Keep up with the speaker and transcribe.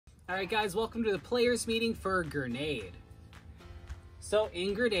Alright guys, welcome to the players meeting for Grenade. So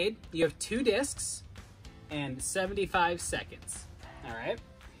in Grenade, you have 2 discs and 75 seconds. Alright?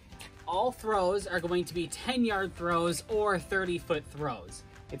 All throws are going to be 10-yard throws or 30-foot throws.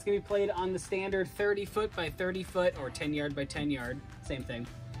 It's going to be played on the standard 30-foot by 30-foot or 10-yard by 10-yard, same thing.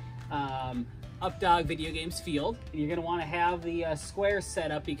 UpDog video games field. And you're going to want to have the squares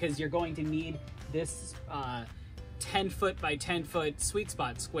set up because you're going to need this 10-foot by 10-foot sweet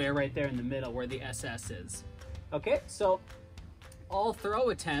spot square right there in the middle where the SS is. Okay, so all throw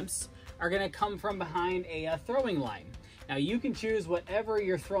attempts are going to come from behind a throwing line. Now you can choose whatever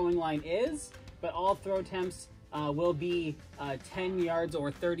your throwing line is, but all throw attempts will be 10 yards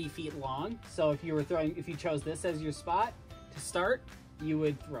or 30 feet long. So if you chose this as your spot to start, you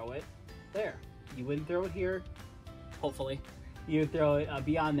would throw it there. You wouldn't throw it here, hopefully. You would throw it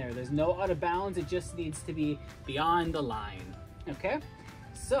beyond there. There's no out of bounds, it just needs to be beyond the line, okay?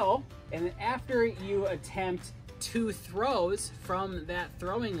 So, and then after you attempt 2 throws from that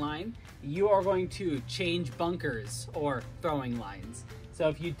throwing line, you are going to change bunkers or throwing lines. So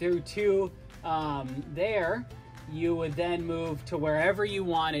if you threw 2 there, you would then move to wherever you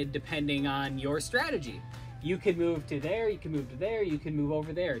wanted depending on your strategy. You could move to there, you can move to there, you can move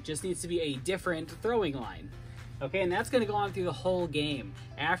over there. It just needs to be a different throwing line. Okay, and that's going to go on through the whole game.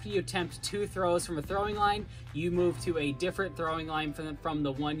 After you attempt 2 throws from a throwing line, you move to a different throwing line from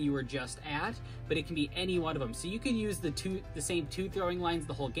the one you were just at, but it can be any one of them. So you can use the same 2 throwing lines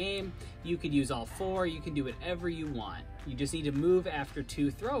the whole game. You could use all 4. You can do whatever you want. You just need to move after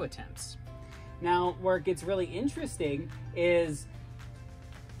 2 throw attempts. Now, where it gets really interesting is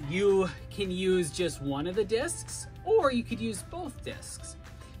you can use just one of the discs, or you could use both discs.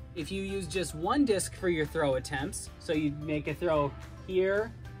 If you use just one disc for your throw attempts, so you make a throw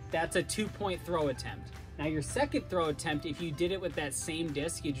here, that's a 2-point throw attempt. Now your second throw attempt, if you did it with that same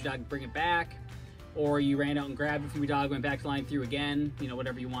disc, you had your dog bring it back, or you ran out and grabbed it from your dog, went back to line, threw again, you know,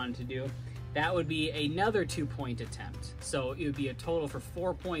 whatever you wanted to do, that would be another 2-point attempt. So it would be a total for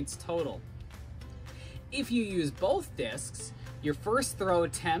 4 points total. If you use both discs, your first throw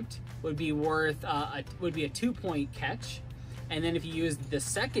attempt would be worth a 2-point catch. And then if you used the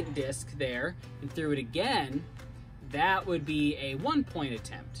second disc there and threw it again, that would be a 1-point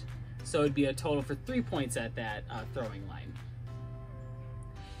attempt. So it'd be a total for 3 points at that throwing line.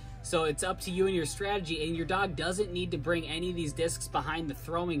 So it's up to you and your strategy, and your dog doesn't need to bring any of these discs behind the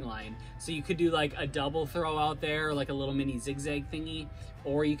throwing line. So you could do like a double throw out there, like a little mini zigzag thingy,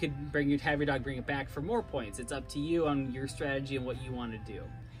 or you could have your dog bring it back for more points. It's up to you on your strategy and what you want to do.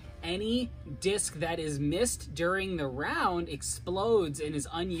 Any disc that is missed during the round explodes and is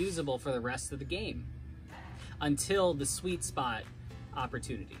unusable for the rest of the game until the sweet spot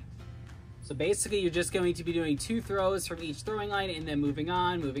opportunity. So basically you're just going to be doing 2 throws from each throwing line and then moving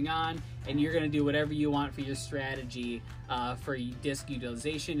on, and you're going to do whatever you want for your strategy for disc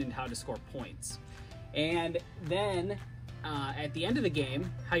utilization and how to score points. And then at the end of the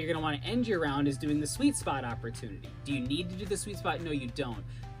game, how you're going to want to end your round is doing the sweet spot opportunity. Do you need to do the sweet spot? No, you don't.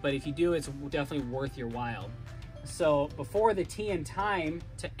 But if you do, it's definitely worth your while. So before the tee and time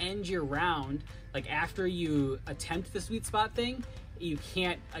to end your round, like after you attempt the sweet spot thing, you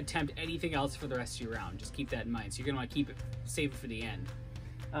can't attempt anything else for the rest of your round. Just keep that in mind. So you're gonna want to keep it, save it for the end.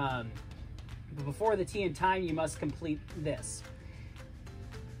 But before the tee and time, you must complete this.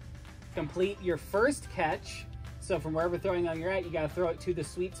 Complete your first catch. So from wherever throwing line you're at, you gotta throw it to the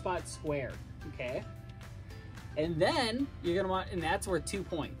sweet spot square, okay? And then you're gonna want, and that's worth 2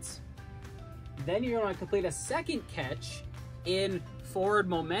 points. Then you're gonna want to complete a second catch in forward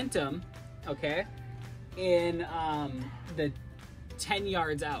momentum, okay? In the 10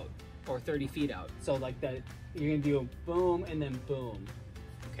 yards out or 30 feet out. So like that, you're gonna do a boom and then boom,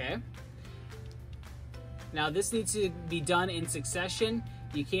 okay? Now this needs to be done in succession.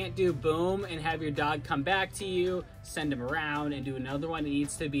 You can't do boom and have your dog come back to you, send him around and do another one. It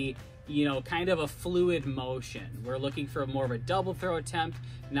needs to be, you know, kind of a fluid motion. We're looking for more of a double throw attempt,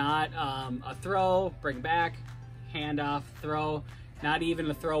 not a throw, bring back, hand off, throw, not even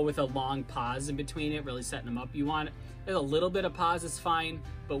a throw with a long pause in between it, really setting them up. You want a little bit of pause is fine,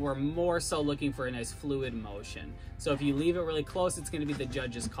 but we're more so looking for a nice fluid motion. So if you leave it really close, it's gonna be the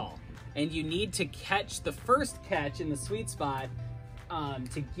judge's call. And you need to catch the first catch in the sweet spot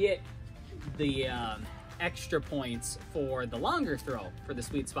to get the extra points for the longer throw for the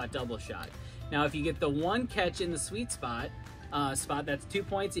sweet spot double shot. Now if you get the one catch in the sweet spot, that's 2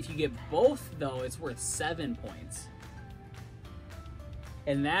 points. If you get both though, it's worth 7 points.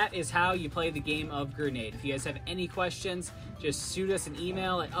 And that is how you play the game of Grenade. If you guys have any questions, just shoot us an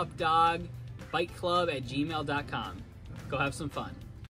email at updogbiteclub@gmail.com. Go have some fun.